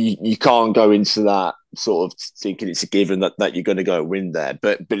 you can't go into that sort of thinking it's a given that you're going to go and win there,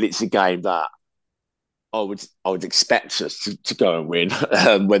 but it's a game that I would expect us to go and win.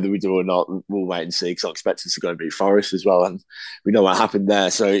 Whether we do or not, we'll wait and see. Because I expect us to go and beat Forest as well, and we know what happened there.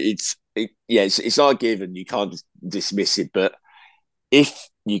 So it's our given. You can't just dismiss it. But if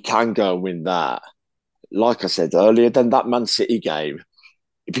you can go and win that, like I said earlier, then that Man City game,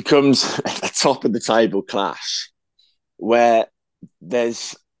 it becomes a top of the table clash where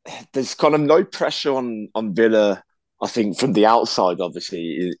there's kind of no pressure on Villa. I think from the outside,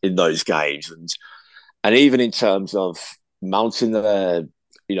 obviously in those games, and even in terms of mounting a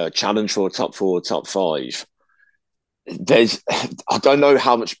challenge for a top four, top five, I don't know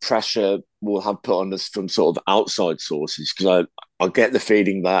how much pressure we'll have put on us from sort of outside sources, because I get the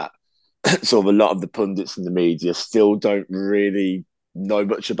feeling that sort of a lot of the pundits in the media still don't really know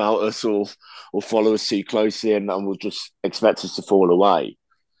much about us or follow us too closely, and will just expect us to fall away.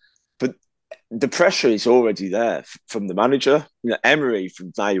 But the pressure is already there from the manager. Emery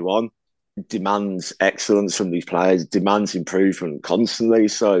from day one demands excellence from these players, demands improvement constantly.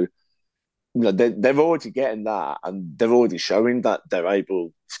 So, they're already getting that, and they're already showing that they're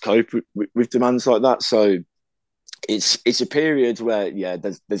able to cope with demands like that. So it's a period where,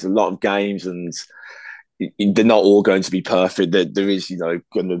 there's a lot of games, and they're not all going to be perfect. There is,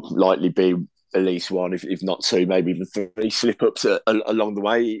 going to likely be at least one, if not two, maybe even three slip-ups along the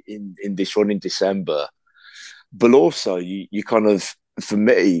way in this run in December. But also, you kind of, for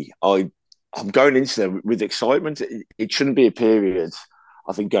me, I'm going into there with excitement. It shouldn't be a period,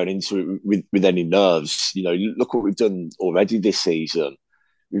 I think, going into it with any nerves. Look what we've done already this season.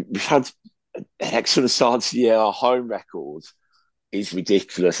 We've had an excellent start to the year. Our home record is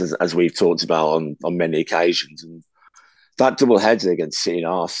ridiculous, as we've talked about on many occasions. And that double header against City and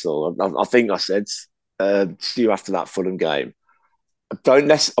Arsenal, I think I said to you after that Fulham game, I'm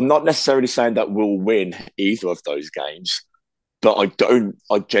not necessarily saying that we'll win either of those games, but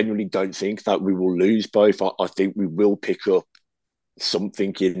I genuinely don't think that we will lose both. I think we will pick up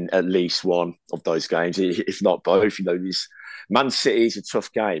something in at least one of those games, if not both. This Man City is a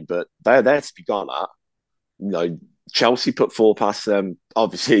tough game, but they're there to be gone at. Chelsea put four past them.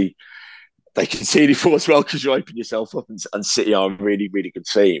 Obviously, they conceded four as well because you open yourself up, and City are a really, really good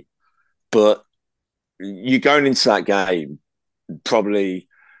team. But you're going into that game probably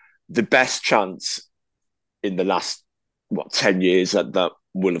the best chance in the last 10 years that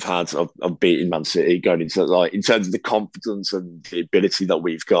we'll have had of beating Man City, going into in terms of the confidence and the ability that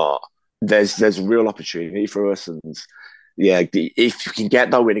we've got. There's a real opportunity for us, and if you can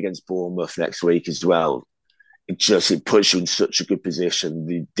get that win against Bournemouth next week as well, it puts you in such a good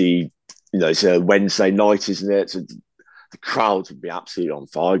position. It's a Wednesday night, isn't it? So the crowd would be absolutely on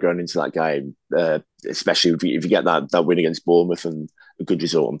fire going into that game, especially if you get that win against Bournemouth and a good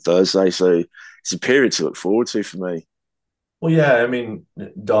result on Thursday. So it's a period to look forward to for me. Well, yeah, I mean,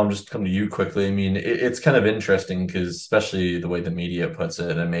 Dom, just come to you quickly. I mean, it's kind of interesting because especially the way the media puts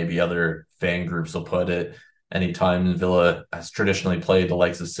it, and maybe other fan groups will put it, anytime Villa has traditionally played the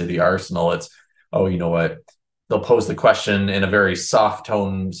likes of City, Arsenal, it's, oh, you know what? They'll pose the question in a very soft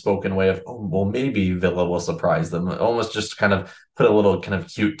tone spoken way of, oh, well, maybe Villa will surprise them. Almost just kind of put a little kind of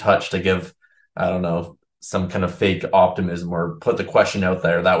cute touch to give, I don't know, some kind of fake optimism, or put the question out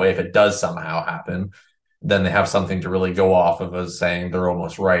there. That way, if it does somehow happen, then they have something to really go off of as saying they're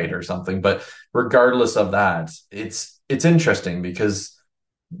almost right or something. But regardless of that, it's interesting because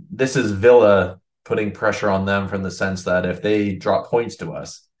this is Villa putting pressure on them from the sense that if they drop points to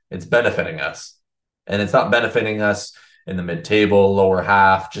us, it's benefiting us. And it's not benefiting us in the mid-table, lower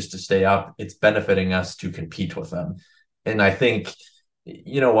half, just to stay up. It's benefiting us to compete with them. And I think,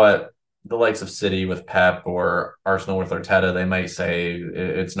 you know what, the likes of City with Pep or Arsenal with Arteta, they might say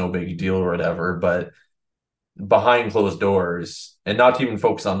it's no big deal or whatever, but behind closed doors, and not to even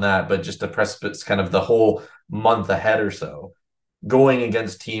focus on that, but just to precipice kind of the whole month ahead or so, going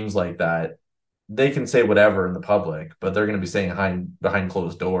against teams like that, they can say whatever in the public, but they're going to be saying behind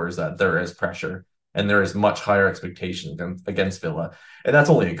closed doors that there is pressure and there is much higher expectations against Villa. And that's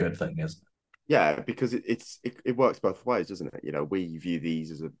only a good thing, isn't it? Yeah, because it works both ways, doesn't it? We view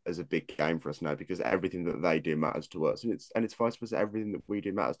these as a big game for us now because everything that they do matters to us, and it's vice versa. Everything that we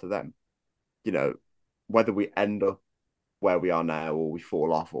do matters to them. Whether we end up where we are now, or we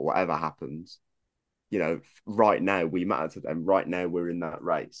fall off, or whatever happens, right now we matter to them. Right now we're in that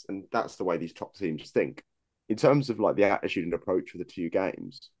race, and that's the way these top teams think. In terms of like the attitude and approach for the two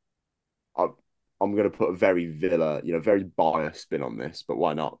games, I'm going to put a very Villa, very biased spin on this, but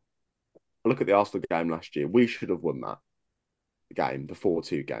why not? I look at the Arsenal game last year. We should have won that game, the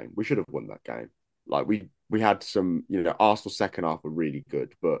 4-2 game. We should have won that game. Like we had some, Arsenal second half were really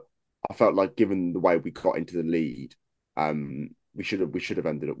good, but I felt like given the way we got into the lead, we should have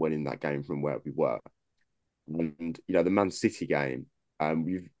ended up winning that game from where we were. And the Man City game,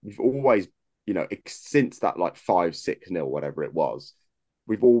 we've always, since that like 5-6-0, whatever it was,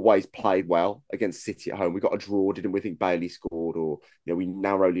 we've always played well against City at home. We got a draw, didn't we? Think Bailey scored, or we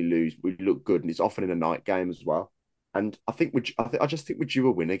narrowly lose. We look good, and it's often in a night game as well. And I just think we're due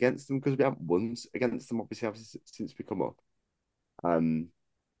a win against them because we haven't won against them obviously since we come up.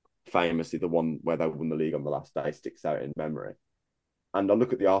 Famously, the one where they won the league on the last day sticks out in memory. And I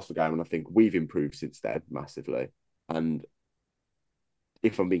look at the Arsenal game and I think we've improved since then massively. And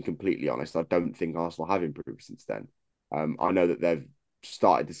if I'm being completely honest, I don't think Arsenal have improved since then. I know that they've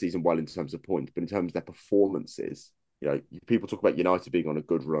started the season well in terms of points, but in terms of their performances, people talk about United being on a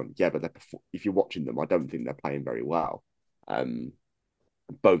good run. Yeah, but if you're watching them, I don't think they're playing very well.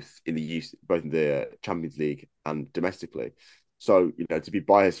 Both in the Champions League and domestically. So, to be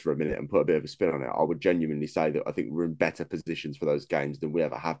biased for a minute and put a bit of a spin on it, I would genuinely say that I think we're in better positions for those games than we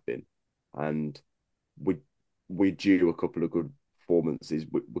ever have been. And we're due a couple of good performances.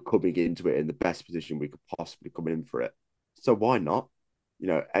 We're coming into it in the best position we could possibly come in for it. So why not?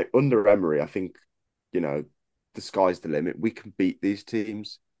 Under Emery, I think, the sky's the limit. We can beat these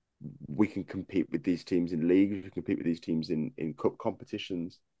teams. We can compete with these teams in leagues. We can compete with these teams in cup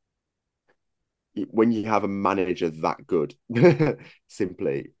competitions. When you have a manager that good,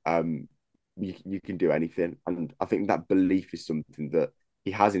 simply, you can do anything. And I think that belief is something that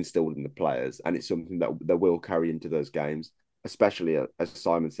he has instilled in the players, and it's something that they will carry into those games, especially, as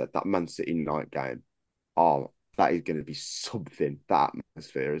Simon said, that Man City night game. Oh, that is going to be something, that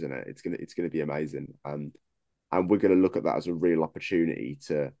atmosphere, isn't it? It's going to be amazing. And we're going to look at that as a real opportunity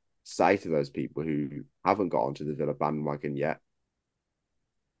to say to those people who haven't got onto the Villa bandwagon yet,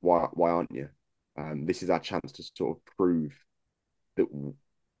 why aren't you? This is our chance to sort of prove that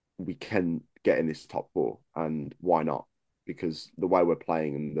we can get in this top four, and why not? Because the way we're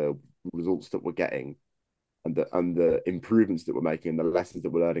playing and the results that we're getting, and the improvements that we're making, and the lessons that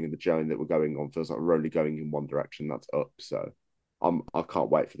we're learning, and the journey that we're going on, feels like we're only going in one direction. That's up. So I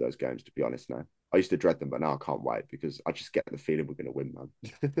can't wait for those games, to be honest. Now, I used to dread them, but now I can't wait because I just get the feeling we're going to win,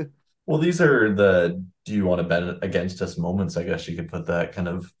 man. Well, these are the "do you want to bet against us" moments, I guess you could put that kind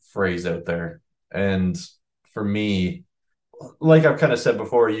of phrase out there. And for me, like I've kind of said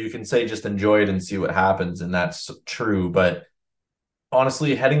before, you can say just enjoy it and see what happens, and that's true. But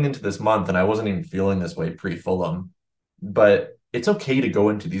honestly, heading into this month, and I wasn't even feeling this way pre-Fulham, but it's okay to go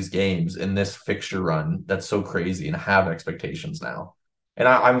into these games in this fixture run that's so crazy and have expectations now. And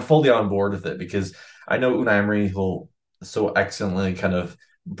I'm fully on board with it because I know Unai Emery will so excellently kind of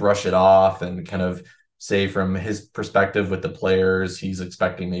brush it off and kind of say from his perspective with the players, he's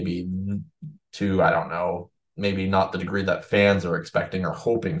expecting maybe to, I don't know, maybe not the degree that fans are expecting or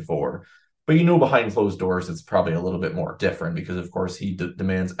hoping for. But behind closed doors, it's probably a little bit more different because, of course, he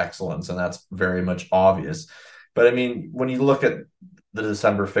demands excellence, and that's very much obvious. But, I mean, when you look at the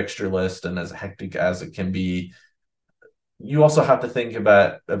December fixture list, and as hectic as it can be, you also have to think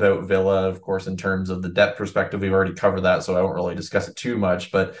about Villa, of course, in terms of the depth perspective. We've already covered that, so I won't really discuss it too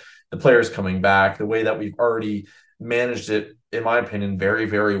much. But the players coming back, the way that we've already managed it, in my opinion, very,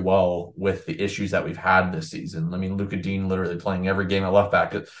 very well with the issues that we've had this season. I mean, Luka Dean literally playing every game at left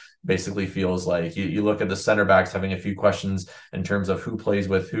back. It basically feels like you look at the center backs having a few questions in terms of who plays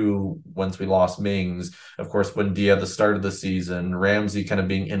with who once we lost Mings. Of course, Buendia at the start of the season, Ramsey kind of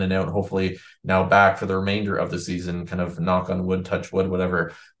being in and out, hopefully now back for the remainder of the season, kind of knock on wood, touch wood,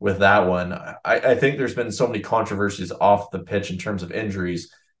 whatever with that one. I think there's been so many controversies off the pitch in terms of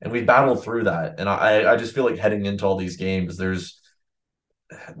injuries, and we battled through that. And I just feel like heading into all these games, there's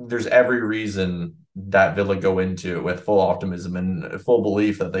every reason that Villa go into it with full optimism and full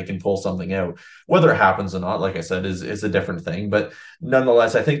belief that they can pull something out. Whether it happens or not, like I said, is a different thing. But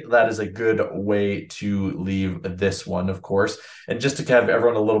nonetheless, I think that is a good way to leave this one, of course. And just to have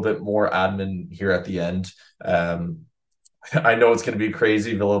everyone a little bit more admin here at the end, I know it's going to be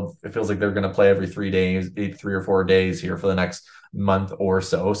crazy. Villa, it feels like they're going to play every 3 or 4 days here for the next month or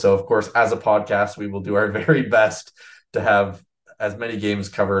so. So, of course, as a podcast, we will do our very best to have as many games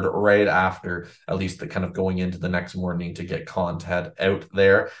covered right after, at least the kind of going into the next morning to get content out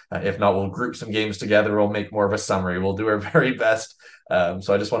there. If not, we'll group some games together. We'll make more of a summary. We'll do our very best.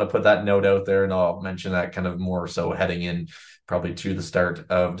 So I just want to put that note out there, and I'll mention that kind of more so heading in probably to the start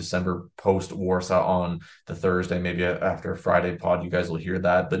of December post Warsaw on the Thursday, maybe after a Friday pod, you guys will hear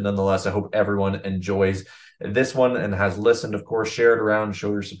that. But nonetheless, I hope everyone enjoys this one and has listened. Of course, share it around,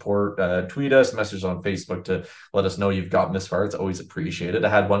 show your support, tweet us, message on Facebook to let us know you've gotten this far. It's always appreciated. I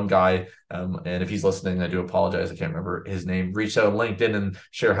had one guy, and if he's listening, I do apologize, I can't remember his name, reach out on LinkedIn and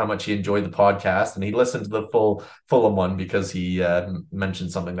share how much he enjoyed the podcast, and he listened to the full Fulham one because he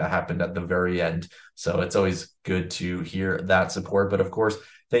mentioned something that happened at the very end. So it's always good to hear that support. But of course,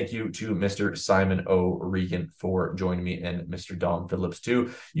 thank you to Mr. Simon O'Regan for joining me, and Mr. Dom Phillips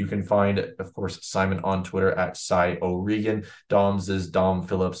too. You can find, of course, Simon on Twitter at Cy O'Regan. Dom's is Dom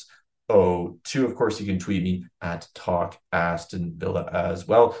Phillips O2. Of course, you can tweet me at Talk Aston Villa as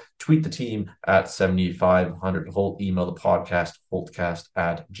well. Tweet the team at 7500 Holt. Email the podcast,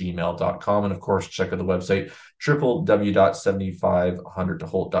 holtcast@gmail.com. And of course, check out the website,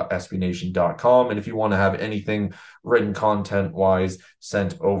 www.7500holt.sbnation.com. And if you want to have anything written content-wise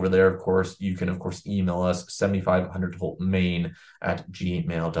sent over there, of course, you can, of course, email us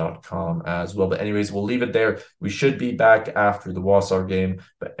 7500holtmain@gmail.com as well. But anyways, we'll leave it there. We should be back after the Walsall game.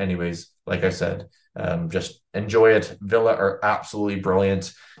 But anyways, like I said, just enjoy it. Villa are absolutely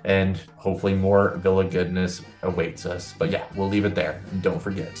brilliant, and hopefully more Villa goodness awaits us. But yeah, we'll leave it there. And don't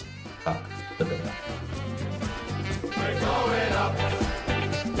forget, up the Villa. We're going up.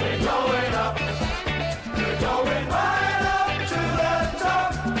 We're going up.